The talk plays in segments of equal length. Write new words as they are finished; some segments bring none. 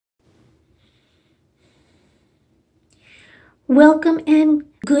Welcome and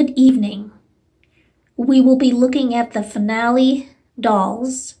good evening. We will be looking at the finale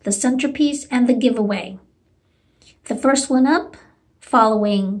dolls, the centerpiece, and the giveaway. The first one up,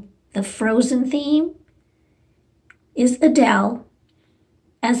 following the Frozen theme, is ADELE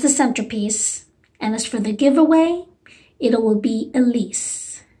as the centerpiece, and as for the giveaway, it will be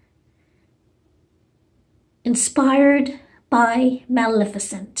ELYSE, inspired by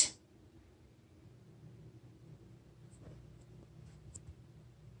Maleficent.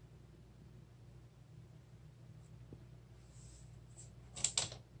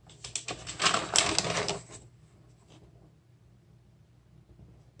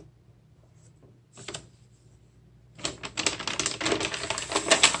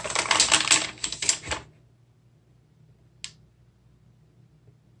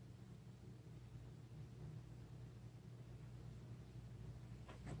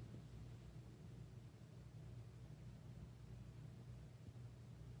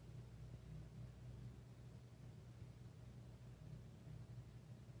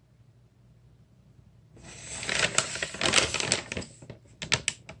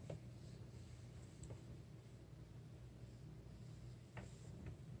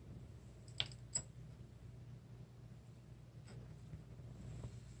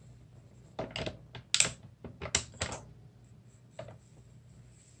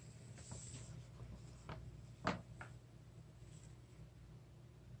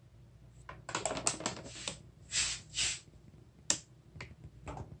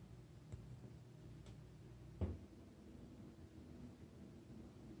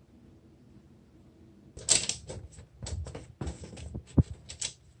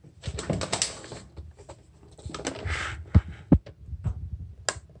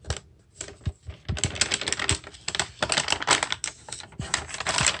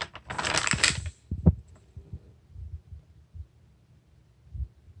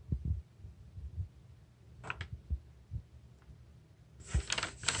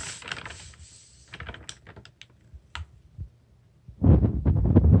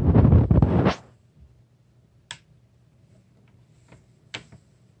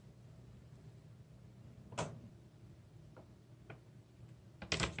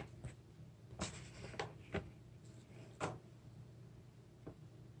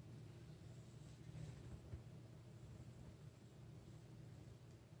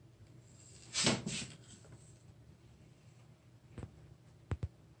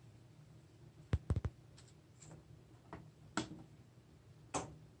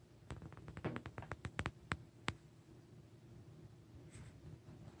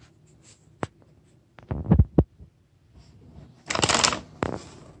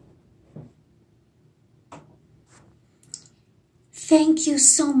 Thank you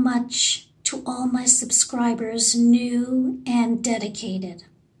so much to all my subscribers, new and dedicated.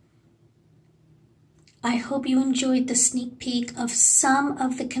 I hope you enjoyed the sneak peek of some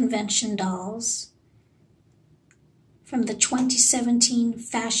of the convention dolls from the 2017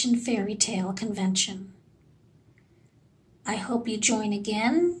 Fashion Fairytale convention. I hope you join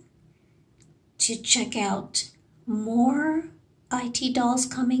again to check out more IT dolls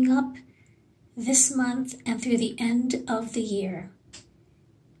coming up this month and through the end of the year.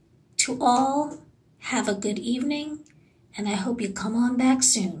 To all, have a good evening, and I hope you come on back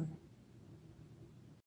soon.